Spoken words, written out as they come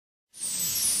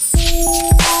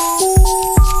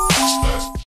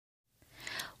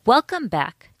Welcome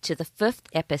back to the fifth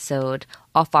episode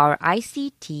of our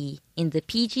ICT in the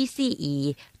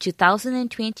PGCE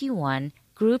 2021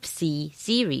 Group C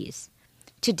series.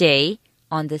 Today,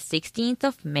 on the 16th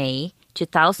of May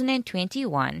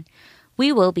 2021,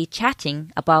 we will be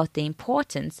chatting about the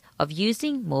importance of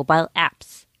using mobile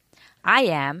apps. I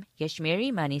am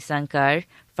Yashmeri Manisunker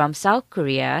from South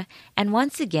Korea, and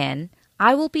once again,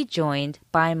 I will be joined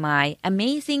by my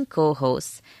amazing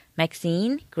co-hosts,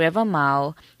 Maxine,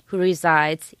 Grever-Mao, who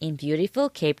resides in beautiful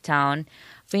Cape Town,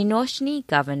 Vinoshni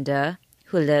Govender,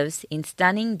 who lives in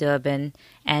stunning Durban,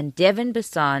 and Devon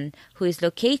Basson, who is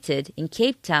located in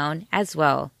Cape Town as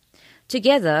well.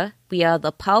 Together, we are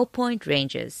the PowerPoint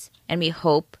Rangers, and we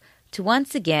hope to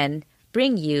once again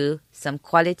bring you some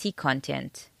quality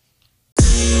content.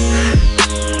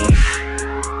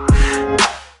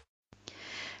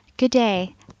 Good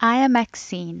day, I am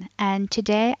Maxine, and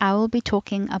today I will be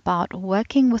talking about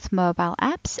working with mobile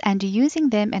apps and using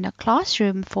them in a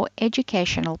classroom for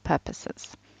educational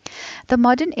purposes. The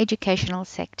modern educational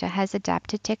sector has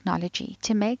adapted technology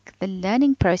to make the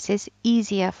learning process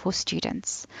easier for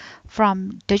students.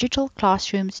 From digital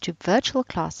classrooms to virtual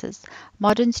classes,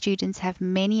 modern students have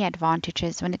many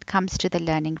advantages when it comes to the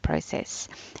learning process.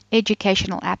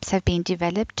 Educational apps have been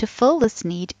developed to fill this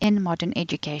need in modern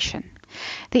education.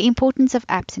 The importance of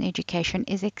apps in education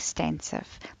is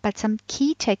extensive, but some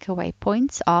key takeaway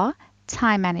points are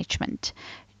time management.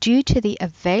 Due to the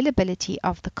availability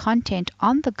of the content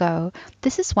on the go,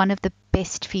 this is one of the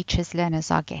best features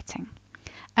learners are getting.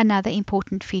 Another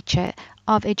important feature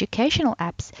of educational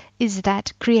apps is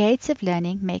that creative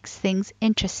learning makes things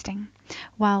interesting.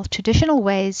 While traditional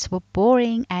ways were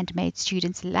boring and made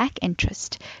students lack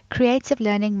interest, creative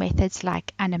learning methods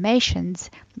like animations,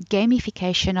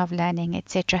 gamification of learning,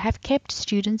 etc. have kept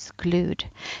students glued.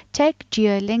 Take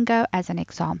Duolingo as an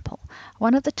example,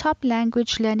 one of the top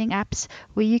language learning apps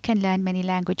where you can learn many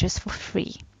languages for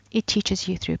free. It teaches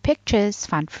you through pictures,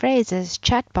 fun phrases,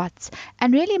 chatbots,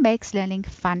 and really makes learning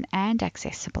fun and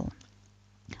accessible.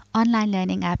 Online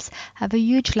learning apps have a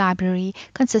huge library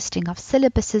consisting of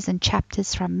syllabuses and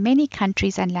chapters from many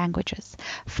countries and languages.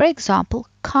 For example,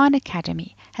 Khan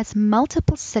Academy has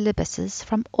multiple syllabuses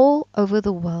from all over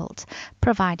the world,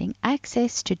 providing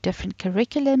access to different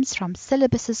curriculums from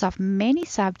syllabuses of many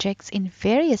subjects in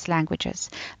various languages,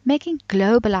 making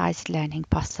globalized learning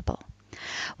possible.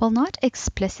 While not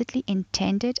explicitly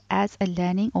intended as a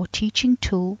learning or teaching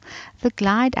tool, the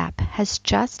Glide app has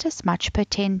just as much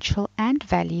potential and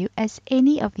value as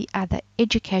any of the other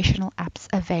educational apps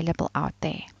available out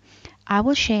there. I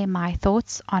will share my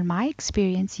thoughts on my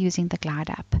experience using the Glide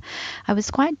app. I was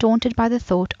quite daunted by the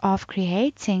thought of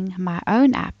creating my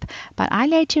own app, but I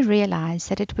later realized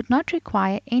that it would not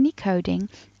require any coding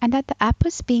and that the app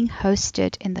was being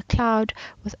hosted in the cloud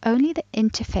with only the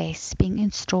interface being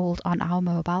installed on our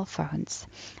mobile phones.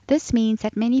 This means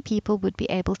that many people would be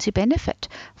able to benefit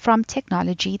from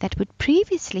technology that would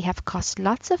previously have cost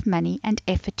lots of money and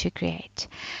effort to create.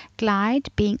 Glide,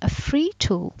 being a free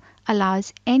tool,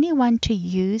 allows anyone to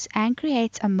use and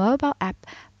create a mobile app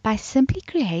by simply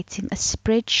creating a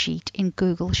spreadsheet in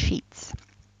Google Sheets.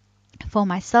 For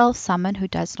myself, someone who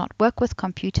does not work with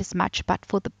computers much but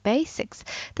for the basics,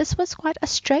 this was quite a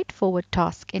straightforward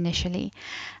task initially.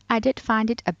 I did find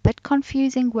it a bit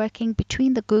confusing working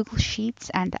between the Google Sheets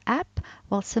and the app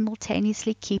while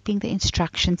simultaneously keeping the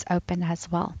instructions open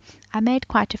as well. I made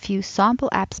quite a few sample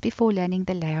apps before learning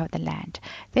the lay of the land.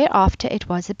 Thereafter it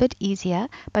was a bit easier,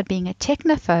 but being a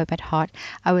technophobe at heart,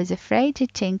 I was afraid to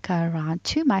tinker around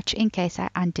too much in case I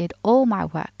undid all my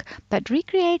work. But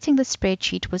recreating the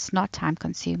spreadsheet was not time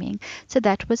consuming, so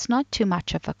that was not too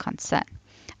much of a concern.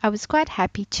 I was quite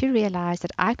happy to realize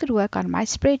that I could work on my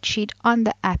spreadsheet on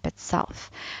the app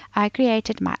itself. I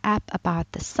created my app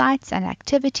about the sites and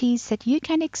activities that you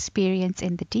can experience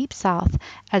in the Deep South,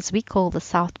 as we call the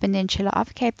South Peninsula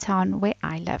of Cape Town where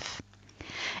I live.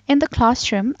 In the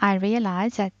classroom, I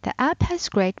realized that the app has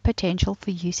great potential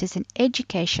for uses in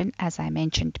education, as I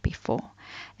mentioned before.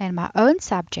 In my own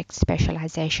subject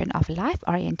specialization of life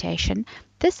orientation,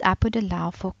 this app would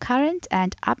allow for current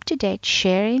and up-to-date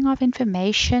sharing of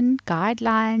information,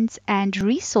 guidelines, and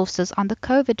resources on the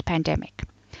COVID pandemic.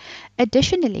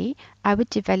 Additionally, I would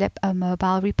develop a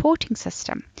mobile reporting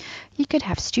system. You could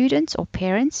have students or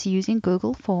parents using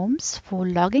Google Forms for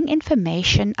logging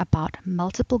information about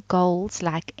multiple goals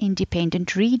like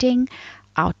independent reading,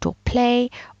 outdoor play,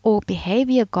 or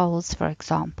behavior goals, for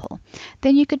example.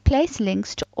 Then you could place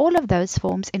links to all of those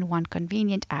forms in one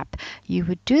convenient app. You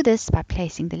would do this by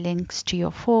placing the links to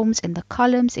your forms in the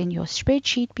columns in your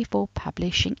spreadsheet before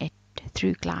publishing it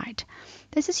through Glide.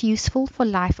 This is useful for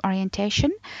life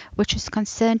orientation, which is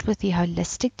concerned with the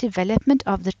holistic development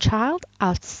of the child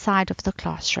outside of the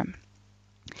classroom.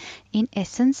 In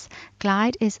essence,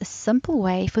 Glide is a simple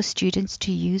way for students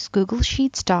to use Google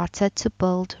Sheets data to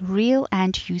build real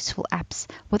and useful apps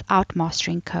without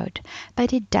mastering code.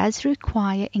 But it does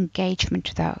require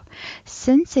engagement though.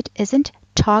 Since it isn't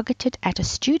targeted at a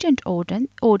student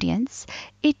audience,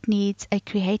 it needs a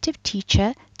creative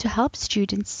teacher to help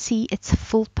students see its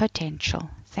full potential.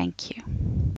 Thank you.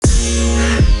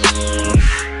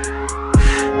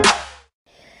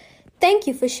 Thank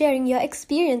you for sharing your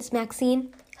experience,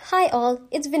 Maxine. Hi all,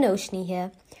 it's Vinoshni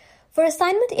here. For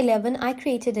assignment 11, I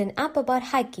created an app about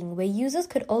hiking where users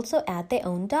could also add their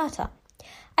own data.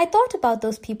 I thought about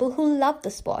those people who love the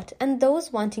sport and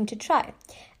those wanting to try,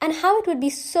 and how it would be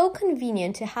so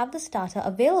convenient to have this data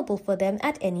available for them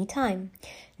at any time.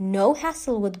 No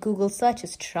hassle with Google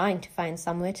searches trying to find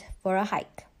somewhere for a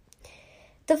hike.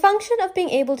 The function of being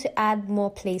able to add more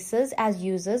places as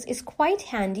users is quite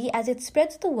handy as it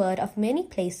spreads the word of many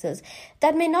places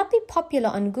that may not be popular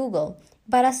on Google,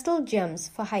 but are still gems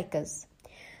for hikers.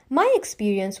 My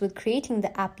experience with creating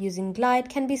the app using Glide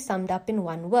can be summed up in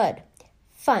one word: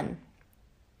 fun.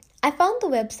 I found the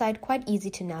website quite easy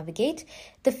to navigate.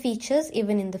 The features,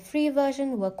 even in the free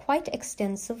version, were quite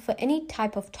extensive for any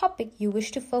type of topic you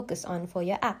wish to focus on for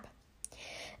your app.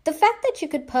 The fact that you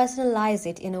could personalize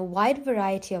it in a wide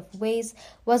variety of ways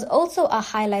was also a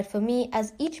highlight for me,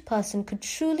 as each person could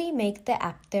truly make the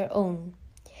app their own.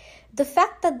 The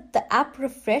fact that the app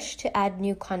refreshed to add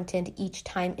new content each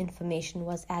time information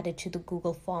was added to the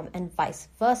Google form and vice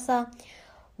versa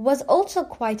was also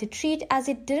quite a treat, as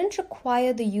it didn't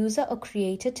require the user or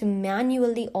creator to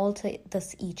manually alter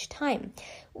this each time,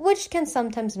 which can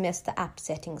sometimes mess the app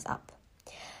settings up.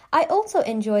 I also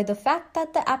enjoy the fact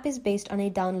that the app is based on a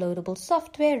downloadable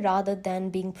software rather than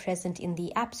being present in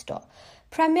the App Store,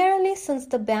 primarily since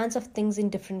the bans of things in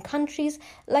different countries,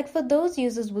 like for those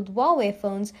users with Huawei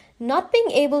phones not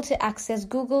being able to access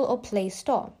Google or Play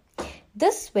Store.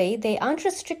 This way, they aren't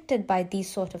restricted by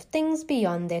these sort of things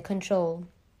beyond their control.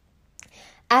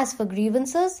 As for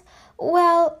grievances,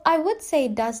 well, I would say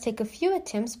it does take a few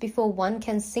attempts before one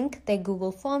can sync their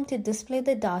Google form to display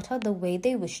the data the way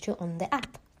they wish to on the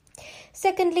app.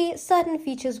 Secondly, certain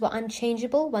features were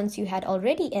unchangeable once you had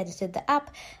already edited the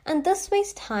app, and this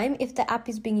wastes time if the app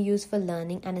is being used for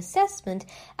learning and assessment,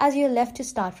 as you're left to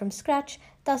start from scratch,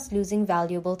 thus losing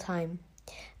valuable time.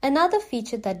 Another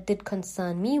feature that did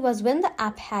concern me was when the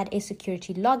app had a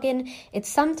security login, it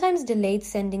sometimes delayed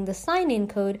sending the sign-in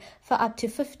code for up to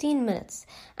 15 minutes,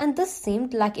 and this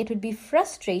seemed like it would be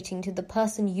frustrating to the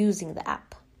person using the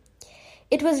app.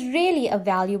 It was really a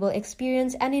valuable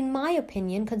experience, and in my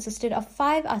opinion consisted of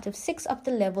 5 out of 6 of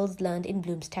the levels learned in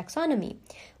Bloom's taxonomy,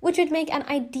 which would make an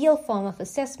ideal form of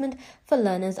assessment for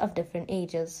learners of different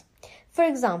ages. For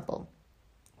example,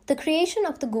 the creation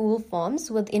of the Google Forms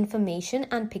with information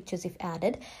and pictures if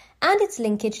added, and its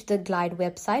linkage to the Glide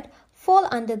website fall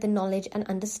under the knowledge and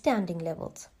understanding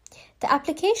levels. The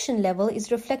application level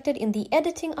is reflected in the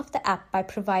editing of the app by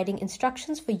providing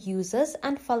instructions for users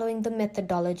and following the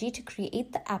methodology to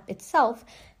create the app itself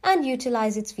and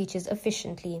utilize its features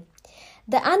efficiently.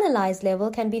 The analyze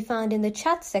level can be found in the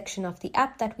chat section of the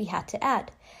app that we had to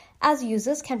add, as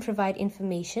users can provide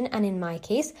information and, in my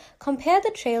case, compare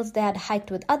the trails they had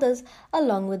hiked with others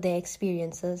along with their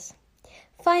experiences.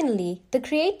 Finally, the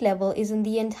create level is in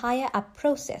the entire app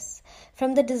process,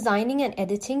 from the designing and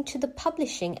editing to the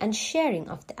publishing and sharing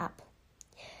of the app.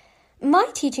 My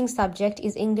teaching subject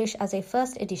is English as a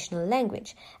first additional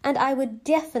language, and I would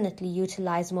definitely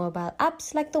utilize mobile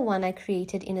apps like the one I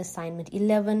created in assignment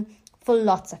 11 for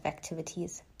lots of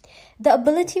activities. The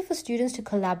ability for students to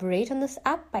collaborate on this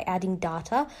app by adding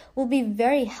data will be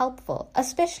very helpful,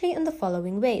 especially in the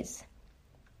following ways.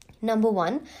 Number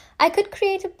 1, I could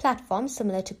create a platform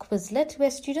similar to Quizlet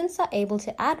where students are able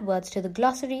to add words to the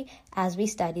glossary as we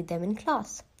studied them in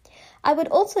class. I would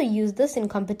also use this in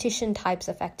competition types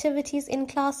of activities in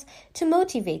class to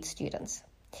motivate students.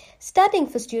 Studying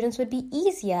for students would be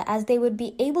easier as they would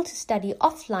be able to study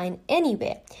offline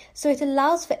anywhere, so it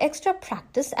allows for extra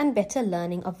practice and better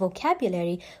learning of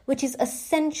vocabulary, which is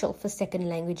essential for second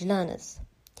language learners.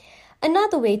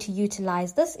 Another way to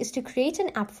utilize this is to create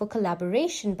an app for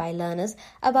collaboration by learners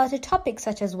about a topic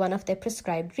such as one of their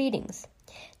prescribed readings.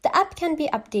 The app can be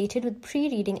updated with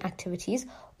pre-reading activities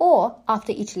or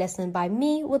after each lesson by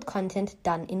me with content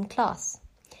done in class.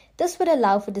 This would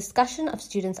allow for discussion of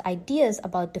students' ideas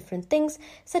about different things,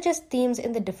 such as themes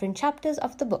in the different chapters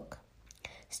of the book.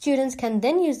 Students can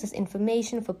then use this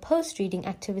information for post-reading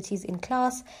activities in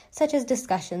class, such as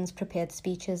discussions, prepared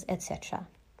speeches, etc.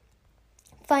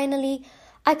 Finally,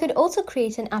 I could also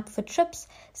create an app for trips,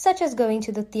 such as going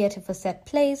to the theatre for set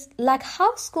plays, like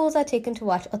how schools are taken to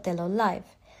watch Othello live.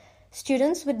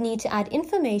 Students would need to add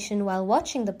information while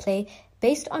watching the play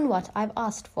based on what I've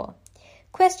asked for.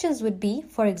 Questions would be,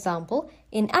 for example,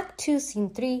 in Act 2, Scene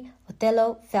 3,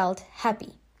 Othello felt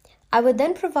happy. I would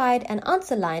then provide an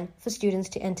answer line for students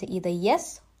to enter either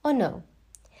yes or no.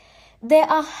 There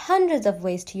are hundreds of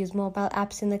ways to use mobile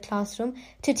apps in the classroom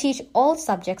to teach all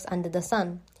subjects under the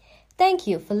sun. Thank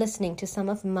you for listening to some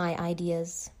of my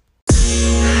ideas.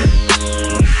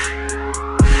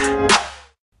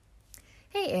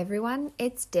 Hey everyone,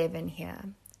 it's Devon here.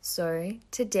 So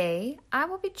today I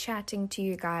will be chatting to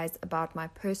you guys about my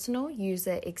personal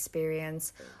user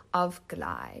experience of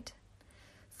Glide.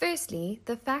 Firstly,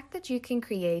 the fact that you can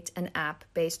create an app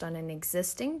based on an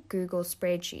existing Google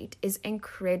spreadsheet is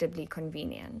incredibly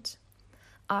convenient.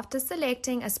 After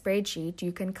selecting a spreadsheet,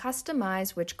 you can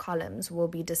customize which columns will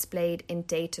be displayed in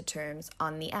data terms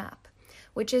on the app,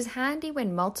 which is handy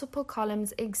when multiple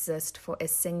columns exist for a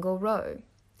single row.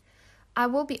 I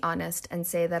will be honest and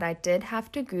say that I did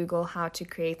have to Google how to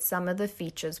create some of the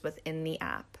features within the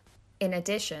app, in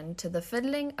addition to the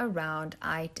fiddling around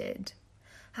I did.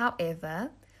 However,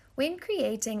 when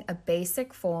creating a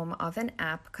basic form of an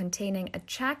app containing a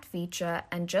chat feature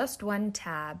and just one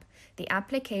tab, the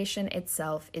application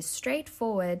itself is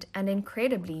straightforward and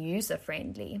incredibly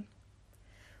user-friendly.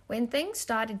 When things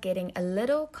started getting a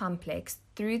little complex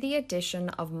through the addition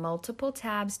of multiple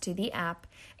tabs to the app,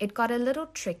 it got a little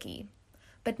tricky,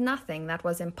 but nothing that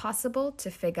was impossible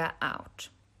to figure out.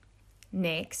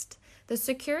 Next, the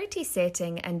security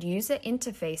setting and user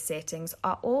interface settings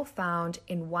are all found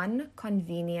in one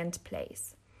convenient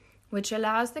place, which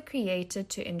allows the creator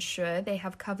to ensure they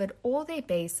have covered all their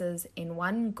bases in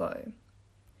one go.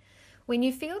 When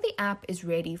you feel the app is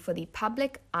ready for the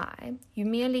public eye, you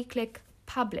merely click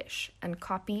Publish and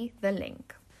copy the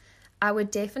link. I would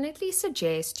definitely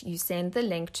suggest you send the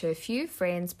link to a few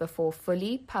friends before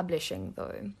fully publishing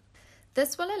though.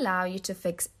 This will allow you to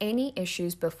fix any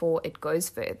issues before it goes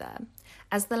further,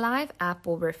 as the live app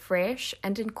will refresh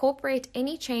and incorporate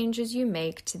any changes you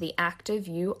make to the active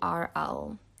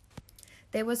URL.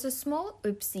 There was a small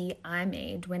oopsie I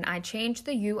made when I changed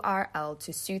the URL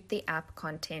to suit the app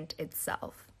content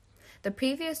itself. The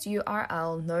previous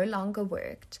URL no longer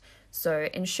worked, so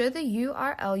ensure the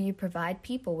URL you provide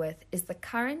people with is the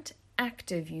current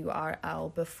active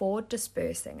URL before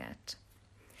dispersing it.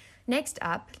 Next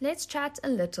up, let's chat a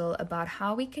little about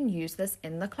how we can use this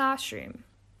in the classroom.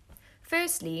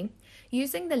 Firstly,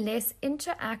 using the less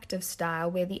interactive style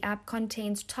where the app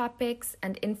contains topics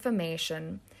and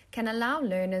information can allow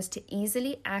learners to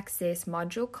easily access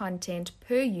module content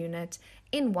per unit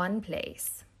in one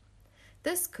place.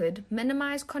 This could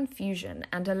minimize confusion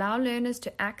and allow learners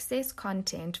to access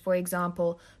content, for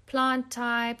example, plant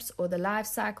types or the life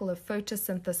cycle of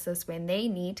photosynthesis when they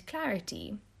need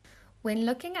clarity. When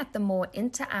looking at the more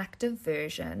interactive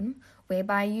version,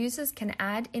 whereby users can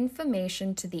add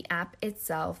information to the app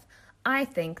itself, I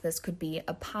think this could be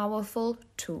a powerful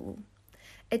tool.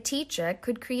 A teacher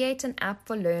could create an app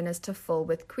for learners to fill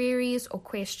with queries or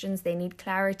questions they need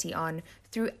clarity on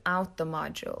throughout the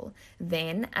module.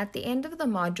 Then, at the end of the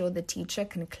module, the teacher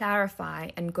can clarify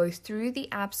and go through the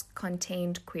app's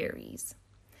contained queries.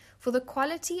 For the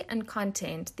quality and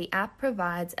content the app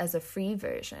provides as a free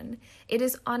version, it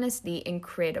is honestly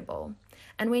incredible.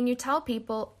 And when you tell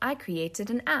people, I created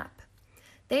an app,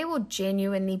 they will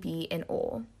genuinely be in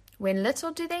awe. When little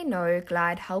do they know,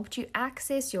 Glide helped you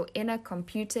access your inner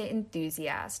computer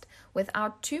enthusiast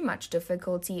without too much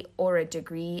difficulty or a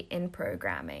degree in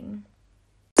programming.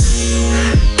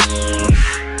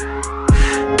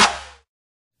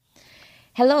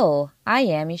 Hello, I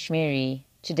am Yashmeri.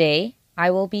 Today, I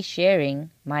will be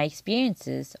sharing my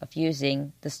experiences of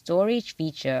using the storage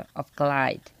feature of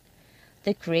Glide.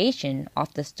 The creation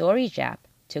of the storage app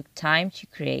took time to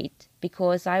create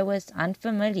because I was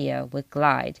unfamiliar with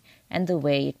Glide and the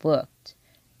way it worked.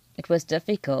 It was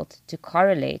difficult to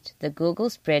correlate the Google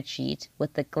spreadsheet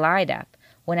with the Glide app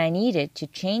when I needed to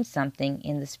change something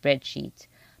in the spreadsheet,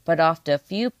 but after a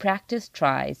few practice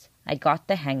tries, I got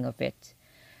the hang of it.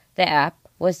 The app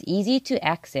was easy to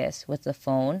access with the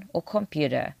phone or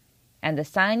computer, and the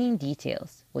sign-in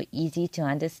details were easy to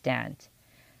understand.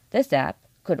 This app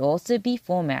could also be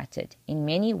formatted in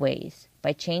many ways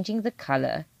by changing the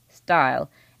color, style,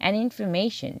 and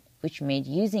information, which made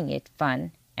using it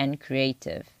fun and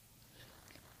creative.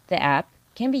 The app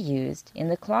can be used in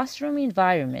the classroom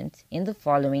environment in the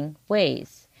following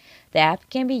ways. The app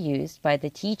can be used by the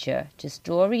teacher to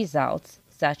store results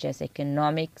such as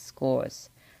economic scores.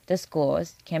 The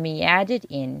scores can be added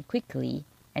in quickly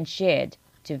and shared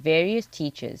to various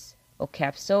teachers or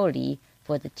kept solely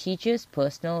for the teacher's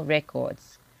personal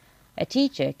records. A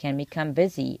teacher can become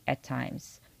busy at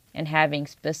times, and having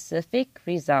specific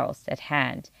results at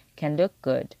hand can look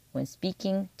good when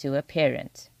speaking to a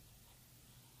parent.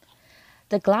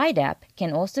 The Glide app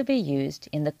can also be used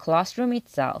in the classroom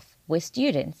itself, where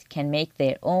students can make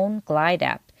their own Glide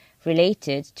app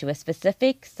related to a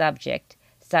specific subject,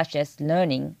 such as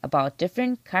learning about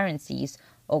different currencies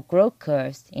or growth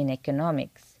curves in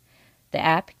economics. The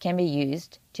app can be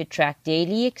used to track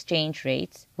daily exchange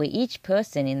rates, where each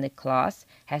person in the class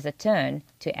has a turn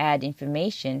to add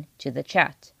information to the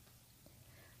chat.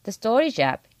 The Storage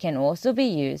app can also be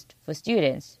used for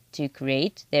students to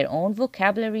create their own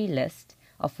vocabulary list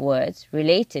of words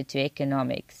related to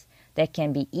economics that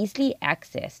can be easily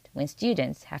accessed when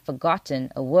students have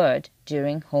forgotten a word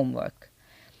during homework.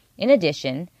 In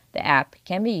addition, the app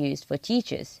can be used for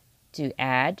teachers to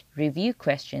add review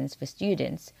questions for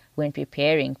students when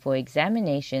preparing for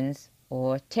examinations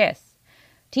or tests.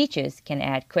 Teachers can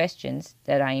add questions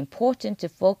that are important to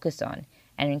focus on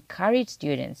and encourage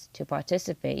students to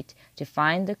participate to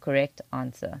find the correct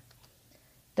answer.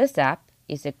 This app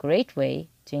is a great way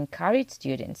to encourage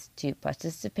students to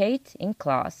participate in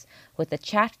class with a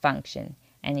chat function,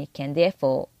 and it can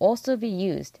therefore also be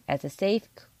used as a safe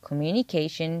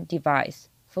communication device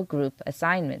for group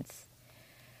assignments.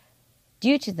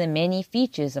 Due to the many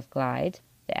features of Glide,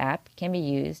 the app can be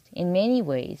used in many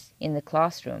ways in the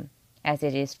classroom, as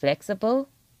it is flexible,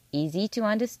 easy to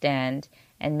understand,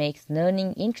 and makes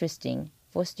learning interesting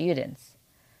for students.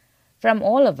 From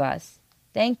all of us,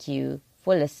 thank you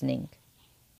for listening.